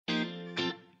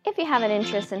If you have an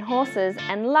interest in horses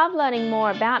and love learning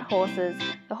more about horses,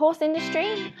 the horse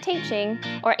industry, teaching,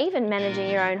 or even managing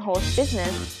your own horse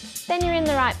business, then you're in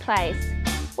the right place.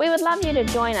 We would love you to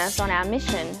join us on our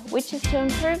mission, which is to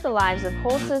improve the lives of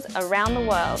horses around the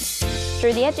world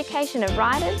through the education of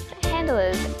riders,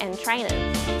 handlers, and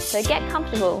trainers. So get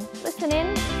comfortable, listen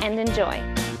in, and enjoy.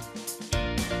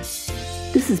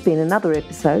 This has been another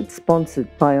episode sponsored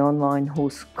by Online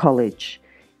Horse College.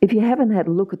 If you haven't had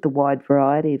a look at the wide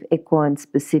variety of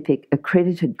equine-specific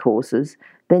accredited courses,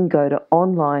 then go to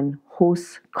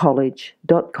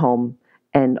onlinehorsecollege.com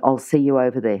and I'll see you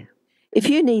over there. If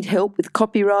you need help with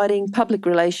copywriting, public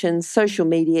relations, social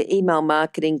media, email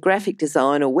marketing, graphic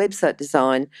design or website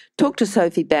design, talk to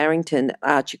Sophie Barrington at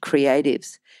Archer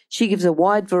Creatives. She gives a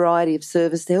wide variety of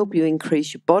service to help you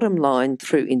increase your bottom line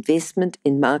through investment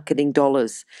in marketing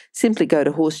dollars. Simply go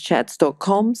to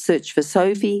horsechats.com, search for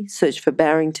Sophie, search for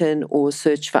Barrington or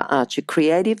search for Archer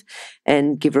Creative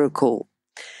and give her a call.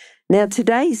 Now,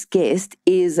 today's guest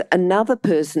is another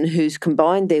person who's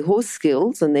combined their horse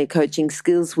skills and their coaching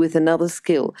skills with another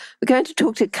skill. We're going to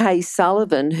talk to Kay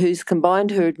Sullivan, who's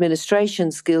combined her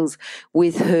administration skills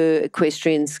with her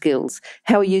equestrian skills.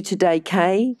 How are you today,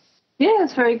 Kay?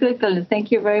 Yes, very good, Glenys.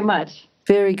 Thank you very much.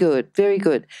 Very good, very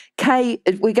good. Kay,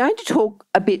 we're going to talk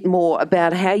a bit more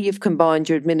about how you've combined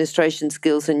your administration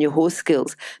skills and your horse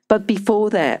skills. But before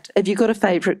that, have you got a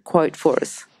favourite quote for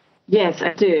us? Yes,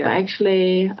 I do.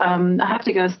 Actually, I have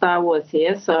to go Star Wars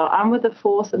here. So I'm with the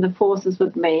Force and the Force is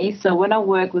with me. So when I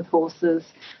work with horses,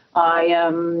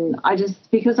 I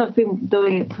just, because I've been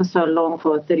doing it for so long,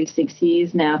 for 36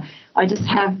 years now, I just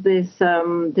have this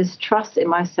trust in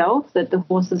myself that the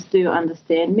horses do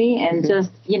understand me and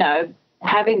just,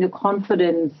 having the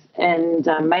confidence and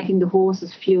making the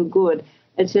horses feel good.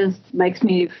 It just makes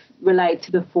me relate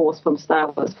to the Force from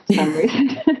Star Wars for some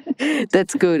reason.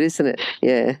 That's good, isn't it?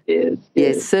 Yeah.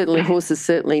 Yes, certainly horses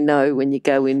certainly know when you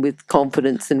go in with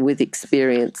confidence and with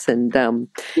experience and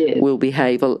will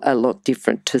behave a lot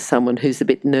different to someone who's a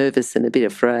bit nervous and a bit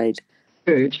afraid.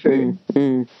 True.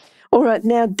 All right,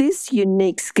 now this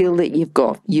unique skill that you've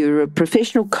got, you're a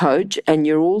professional coach and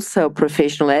you're also a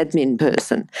professional admin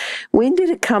person. When did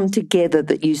it come together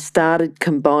that you started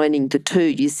combining the two?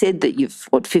 You said that you've,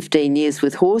 15 years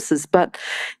with horses, but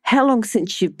how long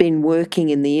since you've been working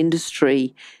in the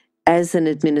industry as an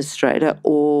administrator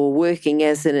or working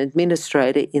as an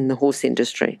administrator in the horse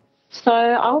industry? So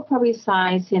I would probably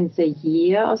say since a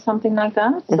year or something like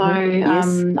that. So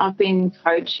I've been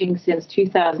coaching since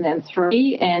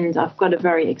 2003 and I've got a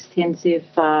very extensive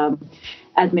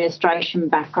administration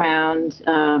background.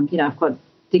 I've got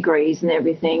degrees and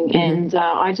everything. And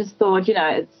I just thought,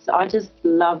 I just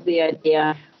love the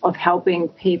idea of helping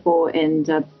people and,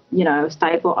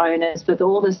 stable owners with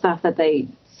all the stuff that they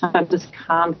sometimes just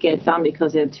can't get done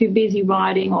because they're too busy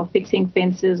riding or fixing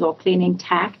fences or cleaning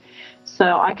tack. So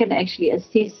I can actually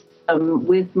assist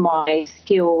with my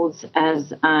skills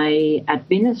as a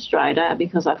administrator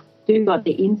because I've got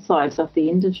the insights of the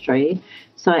industry.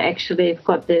 So I actually have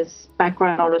got this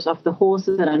background knowledge of the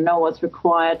horses and I know what's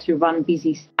required to run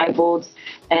busy stables.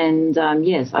 And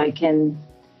yes, I can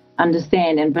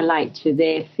understand and relate to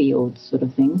their field sort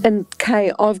of thing. And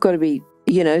Kay, I've got to be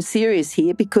serious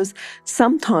here because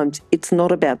sometimes it's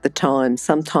not about the time,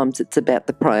 sometimes it's about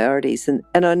the priorities. And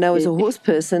I know as a horse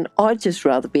person, I'd just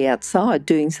rather be outside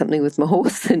doing something with my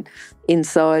horse than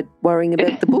inside worrying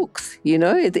about the books,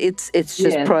 It's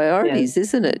just priorities,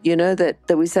 isn't it?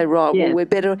 That we say, right, well, we're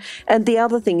better. And the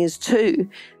other thing is too,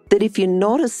 that if you're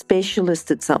not a specialist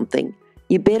at something,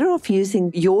 you're better off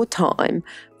using your time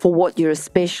for what you're a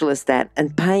specialist at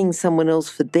and paying someone else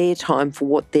for their time for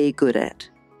what they're good at.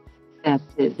 That's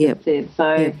it.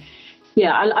 So,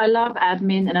 I love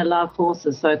admin and I love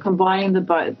horses. So combining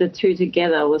the two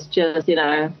together was just,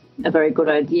 a very good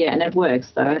idea, and it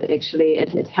works. So actually,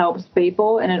 it helps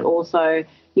people, and it also,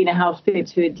 helps people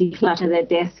to declutter their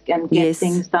desk and get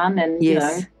things done, and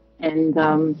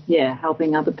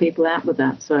helping other people out with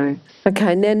that. So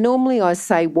okay. Now, normally I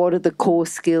say, what are the core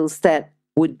skills that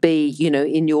would be,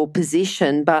 in your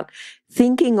position, but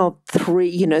thinking of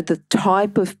three, the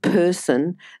type of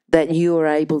person that you are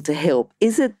able to help.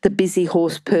 Is it the busy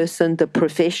horse person, the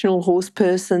professional horse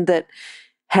person that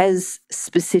has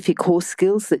specific horse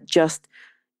skills that just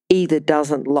either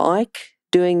doesn't like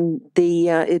doing the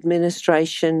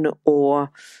administration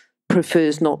or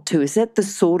prefers not to? Is that the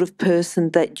sort of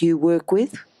person that you work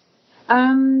with?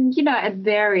 It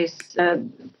varies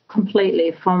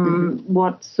completely from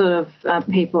what sort of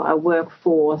people I work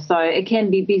for. So it can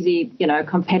be busy,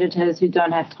 competitors who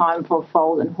don't have time for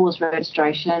foal and horse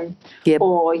registration,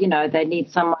 or, they need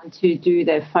someone to do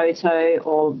their photo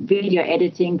or video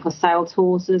editing for sales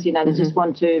horses. They just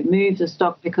want to move the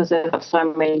stock because they've got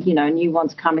so many, new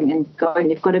ones coming and going.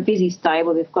 They've got a busy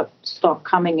stable. They've got stock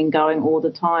coming and going all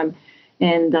the time.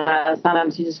 And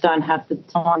sometimes you just don't have the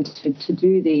time to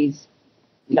do these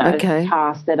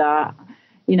tasks that are,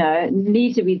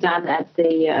 need to be done at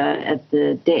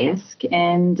the desk.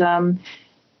 And,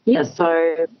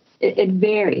 so it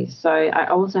varies. So I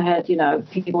also had,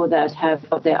 people that have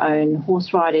got their own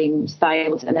horse riding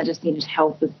stables and they just needed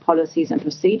help with policies and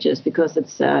procedures because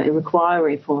it's a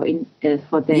requirement for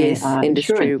their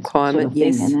industry requirement. Sort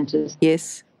of thing.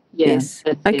 Yes. Yes.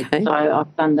 Okay. So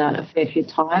I've done that a fair few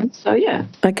times. So, yeah.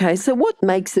 Okay. So what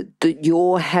makes it that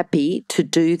you're happy to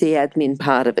do the admin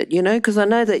part of it? Because I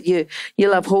know that you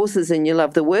love horses and you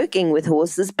love the working with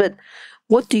horses, but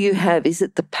what do you have? Is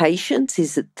it the patience?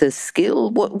 Is it the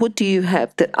skill? What do you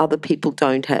have that other people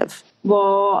don't have?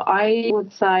 Well, I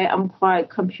would say I'm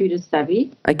quite computer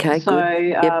savvy. Okay, so,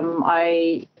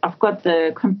 good. I've got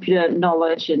the computer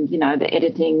knowledge and, the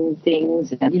editing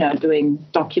things and, doing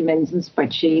documents and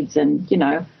spreadsheets and,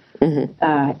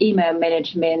 email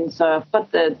management. So I've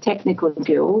got the technical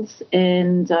skills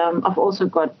and I've also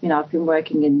got, I've been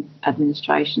working in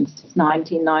administration since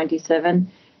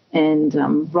 1997 and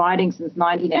riding since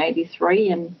 1983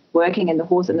 and working in the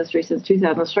horse industry since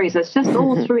 2003. So it's just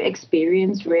all through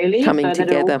experience, really. Coming so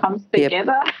together. That it all comes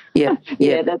together. Yep.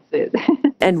 Yeah, that's it.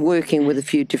 And working with a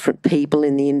few different people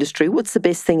in the industry. What's the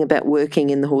best thing about working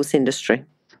in the horse industry?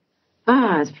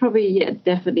 It's probably,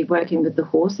 definitely working with the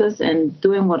horses and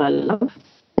doing what I love.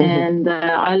 And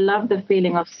I love the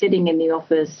feeling of sitting in the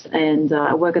office and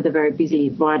I work at a very busy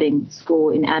riding school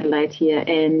in Adelaide here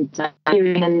and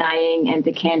hearing the neighing and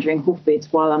the cantering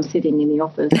hoofbeats while I'm sitting in the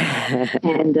office.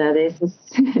 And there's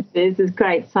this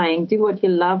great saying, do what you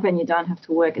love and you don't have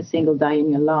to work a single day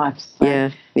in your life. So,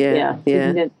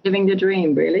 living the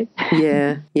dream, really.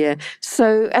 Yeah.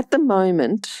 So at the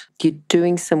moment, you're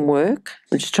doing some work.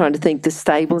 I'm just trying to think the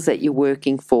stables that you're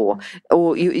working for.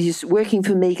 Or you're working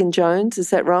for Megan Jones, is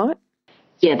that right?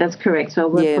 Yeah, that's correct. So I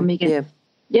work for Megan. Yeah.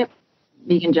 Yep.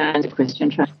 Megan Jones,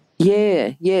 Equestrian Trainer.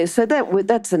 Yeah. So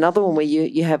that's another one where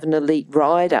you have an elite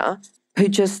rider who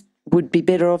just would be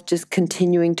better off just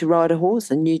continuing to ride a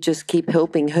horse and you just keep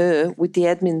helping her with the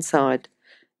admin side.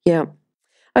 Yeah.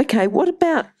 Okay, what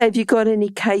about, have you got any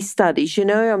case studies?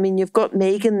 You've got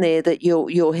Megan there that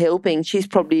you're helping. She's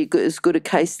probably as good a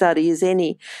case study as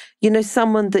any.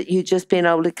 Someone that you've just been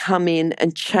able to come in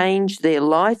and change their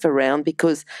life around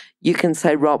because you can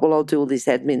say, right, well, I'll do all this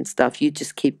admin stuff. You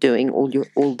just keep doing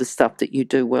all the stuff that you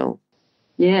do well.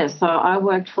 Yeah, so I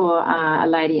worked for a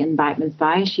lady in Bateman's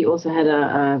Bay. She also had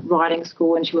a riding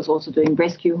school and she was also doing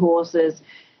rescue horses.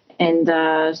 And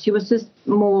she was just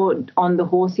more on the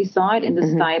horsey side in the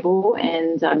stable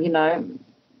and,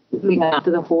 looking after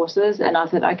the horses. And I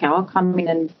said, okay, I'll come in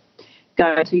and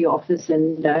go to your office.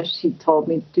 And she told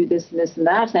me to do this and this and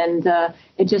that. And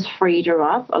it just freed her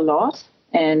up a lot.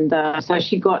 And so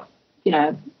she got,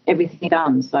 everything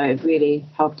done. So it really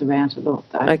helped her out a lot,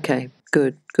 though. Okay,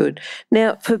 good.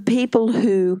 Now, for people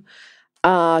who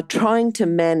are trying to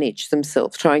manage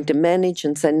themselves, trying to manage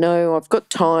and say, no, I've got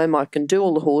time, I can do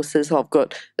all the horses, I've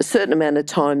got a certain amount of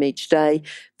time each day.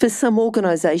 For some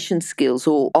organisation skills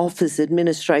or office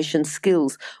administration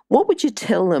skills, what would you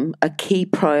tell them are key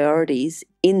priorities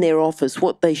in their office,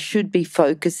 what they should be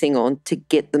focusing on to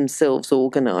get themselves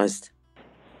organised?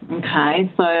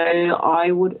 Okay, so I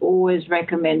would always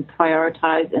recommend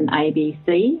prioritise an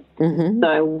ABC.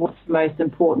 So what's most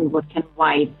important, what can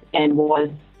wait, and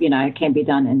what can be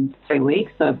done in 3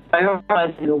 weeks. So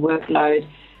prioritising your workload,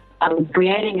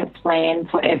 creating a plan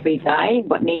for every day,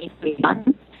 what needs to be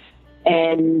done,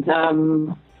 and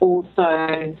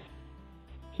also,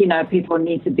 people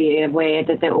need to be aware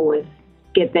that they always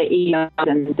get their emails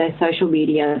and their social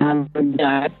media,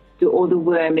 do all the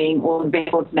worming, all the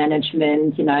record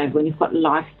management. When you've got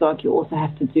livestock, you also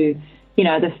have to do,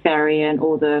 the farrier and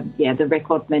all the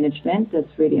record management.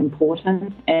 That's really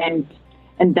important. And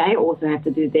they also have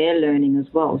to do their learning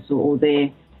as well. So all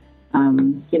their,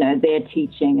 their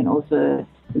teaching and also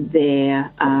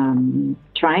their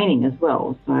training as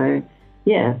well. So,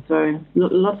 so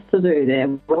lots to do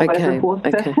there. Okay.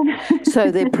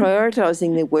 So they're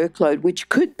prioritising their workload, which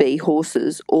could be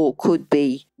horses or could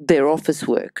be their office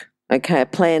work. okay, a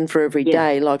plan for every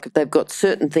day. Like if they've got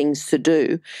certain things to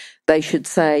do, they should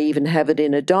say, even have it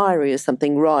in a diary or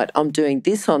something, right, I'm doing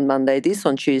this on Monday, this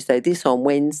on Tuesday, this on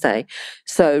Wednesday.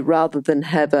 So rather than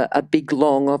have a big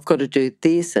long, I've got to do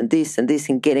this and this and this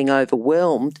and getting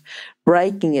overwhelmed,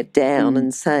 breaking it down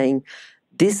and saying,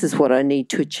 this is what I need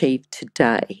to achieve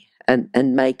today,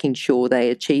 and making sure they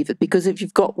achieve it. Because if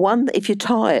you're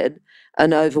tired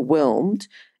and overwhelmed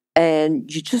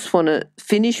and you just want to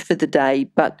finish for the day,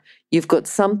 but you've got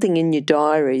something in your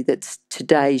diary that's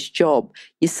today's job,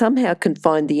 you somehow can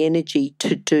find the energy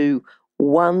to do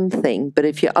one thing. But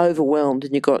if you're overwhelmed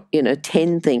and you've got,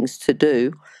 10 things to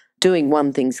do, doing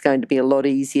one thing's going to be a lot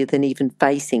easier than even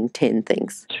facing 10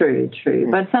 things. True.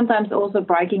 But sometimes also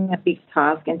breaking a big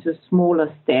task into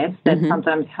smaller steps that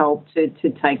sometimes help to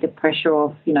take the pressure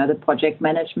off, the project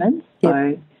management.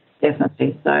 So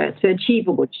definitely. So it's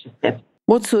achievable steps.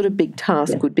 What sort of big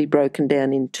task would be broken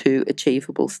down into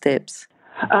achievable steps?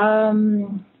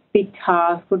 Big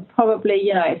task would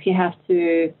probably, if you have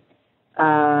to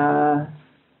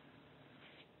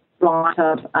write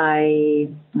up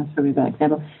that's probably a bad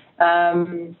example.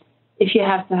 If you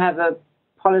have to have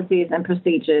policies and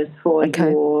procedures for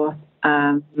your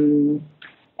and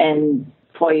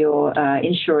for your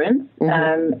insurance,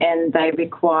 and they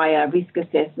require risk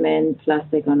assessment. Plus,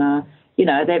 they're gonna,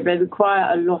 they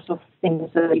require a lot of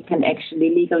things so that you can actually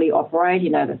legally operate.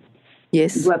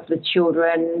 Work with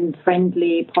children,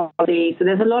 friendly policy. So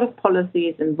there's a lot of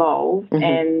policies involved,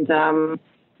 and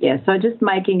so just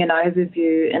making an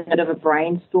overview instead of a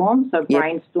brainstorm. So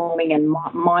brainstorming and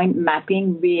mind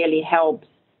mapping really helps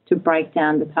to break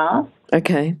down the task.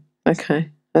 Okay.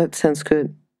 That sounds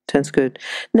good.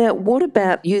 Now, what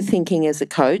about you thinking as a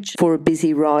coach for a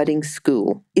busy riding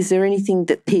school? Is there anything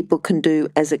that people can do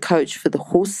as a coach for the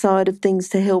horse side of things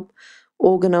to help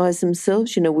organise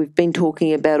themselves? We've been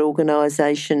talking about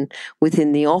organisation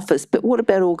within the office, but what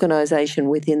about organisation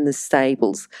within the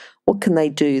stables? What can they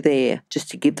do there just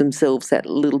to give themselves that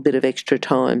little bit of extra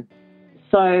time?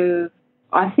 So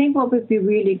I think what would be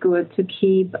really good to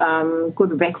keep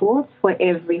good records for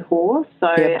every horse. So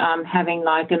having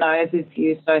like an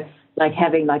overview, so like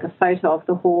having like a photo of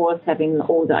the horse, having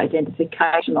all the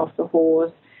identification of the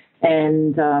horse,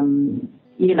 and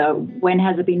when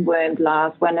has it been wormed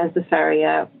last? When has the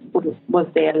farrier was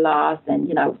there last? And,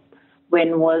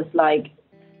 when was like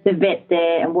the vet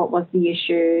there and what was the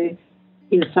issue?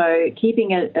 So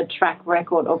keeping a track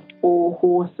record of all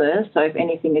horses, so if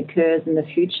anything occurs in the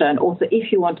future, and also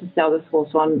if you want to sell this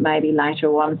horse on maybe later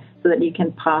on, so that you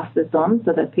can pass this on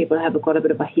so that people have got a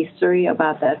bit of a history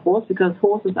about that horse, because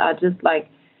horses are just like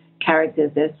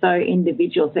characters. They're so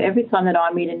individual. So every time that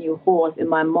I meet a new horse, in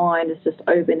my mind, it's just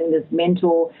opening this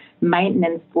mental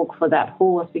maintenance book for that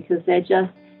horse, because they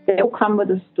all come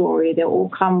with a story. They all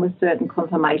come with certain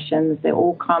confirmations. They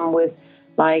all come with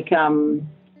like,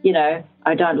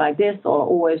 I don't like this or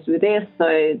always do this.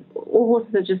 So all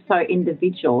horses are just so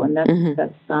individual, and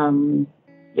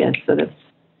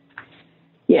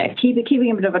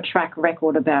keeping a bit of a track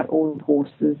record about all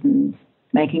horses and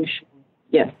making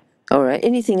sure, All right.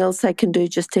 Anything else they can do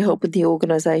just to help with the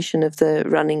organisation of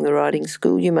running the riding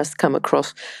school? You must come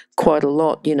across quite a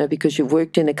lot, because you've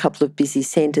worked in a couple of busy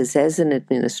centres as an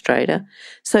administrator.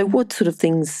 So what sort of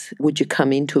things would you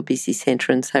come into a busy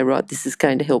centre and say, right, this is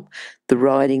going to help the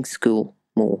riding school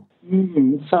more?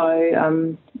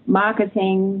 So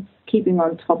marketing, keeping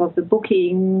on top of the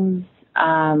bookings,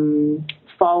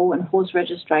 foal and horse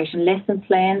registration, lesson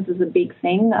plans is a big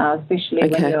thing, especially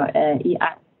when you're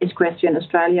Equestrian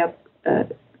Australia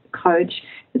coach.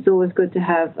 It's always good to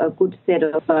have a good set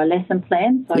of lesson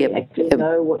plans, so you actually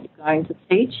know what you're going to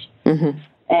teach.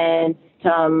 And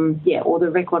all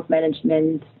the record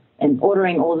management and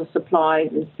ordering all the supplies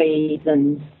and feeds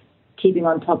and keeping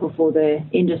on top of all the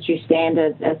industry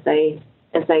standards as they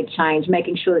change,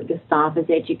 making sure that your staff is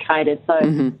educated. So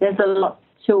there's a lot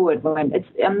to it.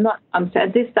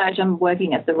 At this stage I'm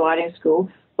working at the riding school,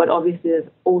 but obviously there's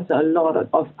also a lot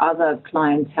of other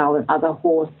clientele and other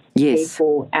horse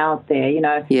people out there.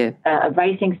 A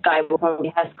racing stable probably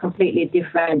has completely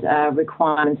different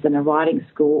requirements than a riding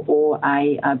school or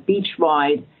a beach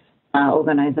ride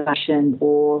organisation,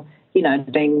 or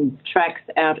doing tracks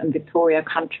out in Victoria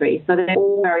country. So they're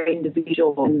all very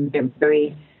individual and they're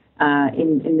very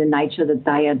in the nature that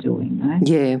they are doing. Right?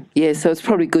 Yeah. So it's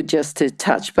probably good just to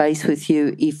touch base with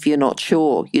you if you're not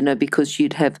sure, because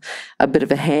you'd have a bit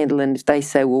of a handle. And if they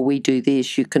say, well, we do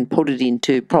this, you can put it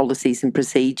into policies and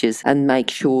procedures and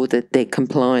make sure that they're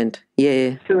compliant.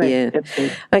 Yeah. Correct. Yeah.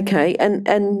 Absolutely. Okay.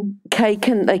 And Kay,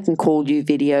 they can call you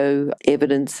video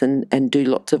evidence and do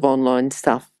lots of online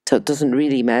stuff. So it doesn't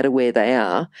really matter where they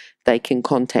are. they can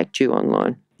contact you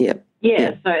online. Yep.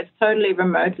 Yeah, so it's totally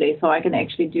remotely. So I can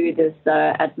actually do this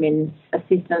admin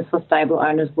assistance for stable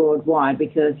owners worldwide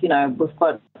because, you know, we've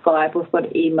got Skype, we've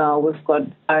got email, we've got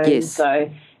phone. Yes. So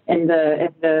in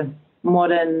the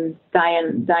modern day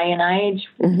and age,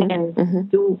 we can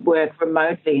do work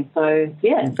remotely. So,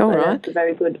 yeah, that's a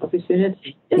very good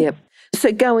opportunity. Yep.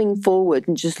 So going forward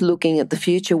and just looking at the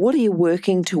future, what are you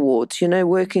working towards? You know,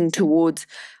 working towards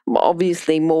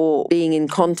obviously more being in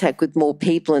contact with more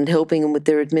people and helping them with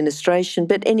their administration,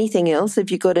 but anything else? Have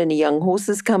you got any young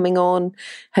horses coming on?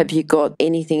 Have you got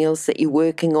anything else that you're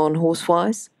working on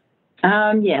horse-wise?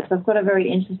 Yes, I've got a very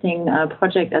interesting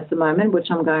project at the moment, which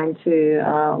I'm going to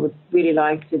would really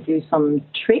like to do some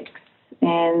tricks,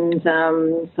 and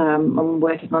so I'm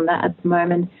working on that at the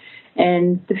moment.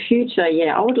 And the future,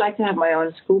 I would like to have my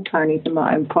own school ponies and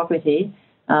my own property.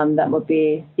 That would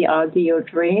be the ideal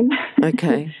dream.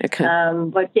 Okay.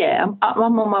 But yeah,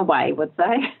 I'm on my way, I would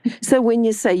say. So when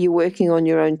you say you're working on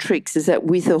your own tricks, is that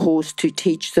with a horse to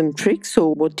teach them tricks,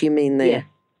 or what do you mean there?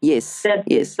 Yes.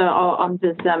 So I'm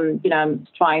just, I'm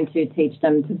trying to teach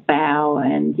them to bow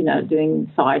and,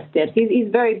 doing side steps.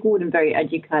 He's very good and very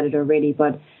educated already,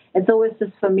 but it's always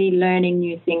just for me learning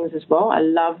new things as well. I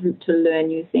love to learn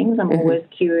new things. I'm always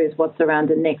curious what's around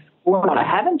the next corner I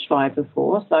haven't tried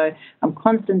before. So I'm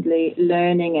constantly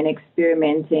learning and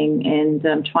experimenting and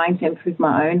trying to improve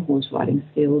my own horse riding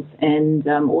skills and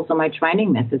also my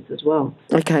training methods as well.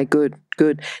 Okay, good.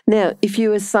 Now, if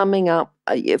you were summing up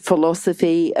a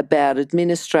philosophy about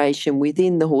administration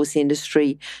within the horse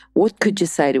industry, what could you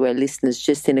say to our listeners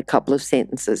just in a couple of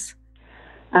sentences?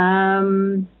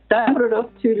 Don't put it off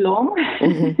too long.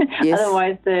 Yes.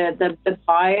 Otherwise, the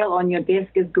pile on your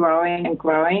desk is growing and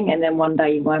growing, and then one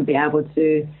day you won't be able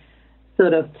to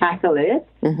sort of tackle it.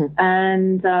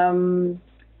 And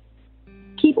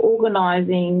keep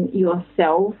organising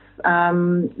yourself.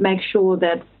 Make sure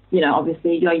that,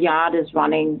 obviously your yard is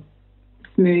running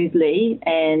smoothly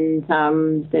and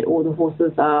that all the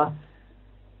horses are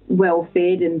well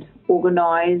fed and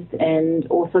organised, and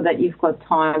also that you've got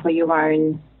time for your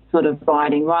own sort of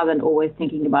riding rather than always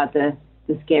thinking about the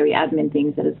scary admin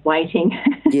things that is waiting.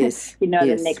 Yes. The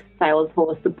next sales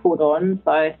horse to put on.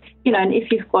 So, and if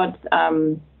you've got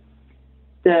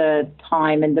the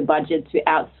time and the budget to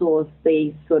outsource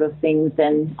these sort of things,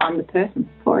 then I'm the person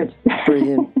for it.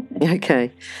 Brilliant.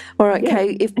 Okay. All right,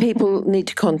 Kay, if people need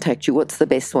to contact you, what's the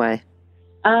best way?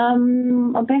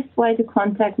 The best way to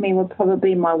contact me would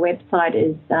probably my website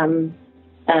is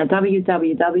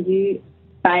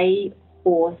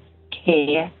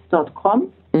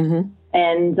www.bayhorsecare.com.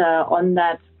 And on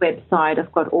that website,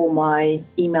 I've got all my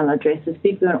email addresses.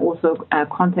 People can also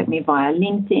contact me via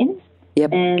LinkedIn.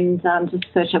 Yep. And just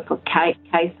search up for Kay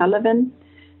Sullivan.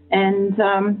 And,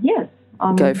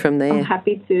 go from there. I'm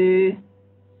happy to...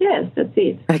 Yes, that's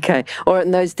it. Okay. All right,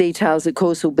 and those details, of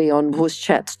course, will be on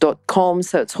horsechats.com.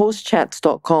 So it's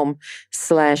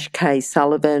horsechats.com/Kay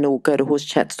Sullivan, or go to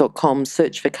horsechats.com,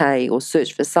 search for Kay or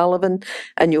search for Sullivan,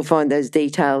 and you'll find those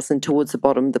details. And towards the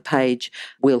bottom of the page,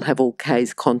 we'll have all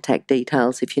Kay's contact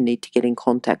details if you need to get in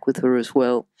contact with her as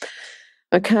well.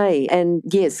 Okay, and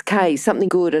yes, Kay, something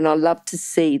good, and I love to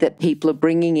see that people are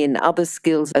bringing in other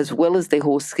skills as well as their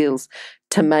horse skills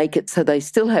to make it so they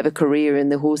still have a career in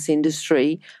the horse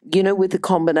industry, with a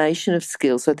combination of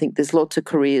skills. I think there's lots of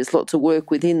careers, lots of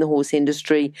work within the horse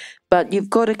industry, but you've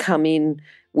got to come in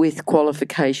with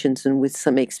qualifications and with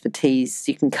some expertise.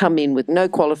 You can come in with no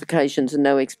qualifications and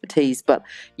no expertise, but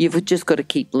you've just got to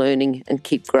keep learning and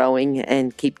keep growing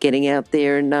and keep getting out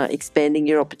there and expanding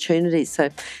your opportunities. So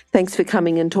thanks for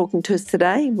coming and talking to us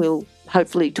today. We'll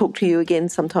hopefully talk to you again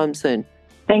sometime soon.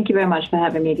 Thank you very much for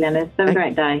having me, Glenys. Have a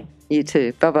great day. You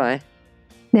too. Bye-bye.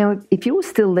 Now, if you're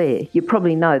still there, you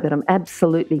probably know that I'm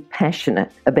absolutely passionate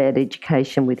about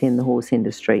education within the horse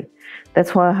industry.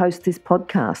 That's why I host this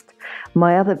podcast.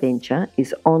 My other venture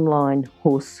is Online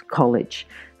Horse College.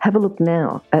 Have a look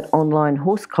now at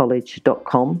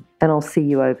onlinehorsecollege.com and I'll see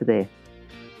you over there.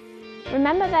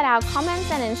 Remember that our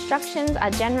comments and instructions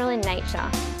are general in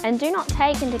nature and do not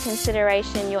take into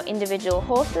consideration your individual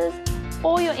horses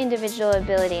or your individual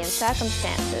ability and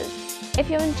circumstances. If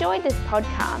you enjoyed this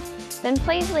podcast, then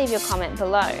please leave your comment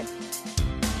below.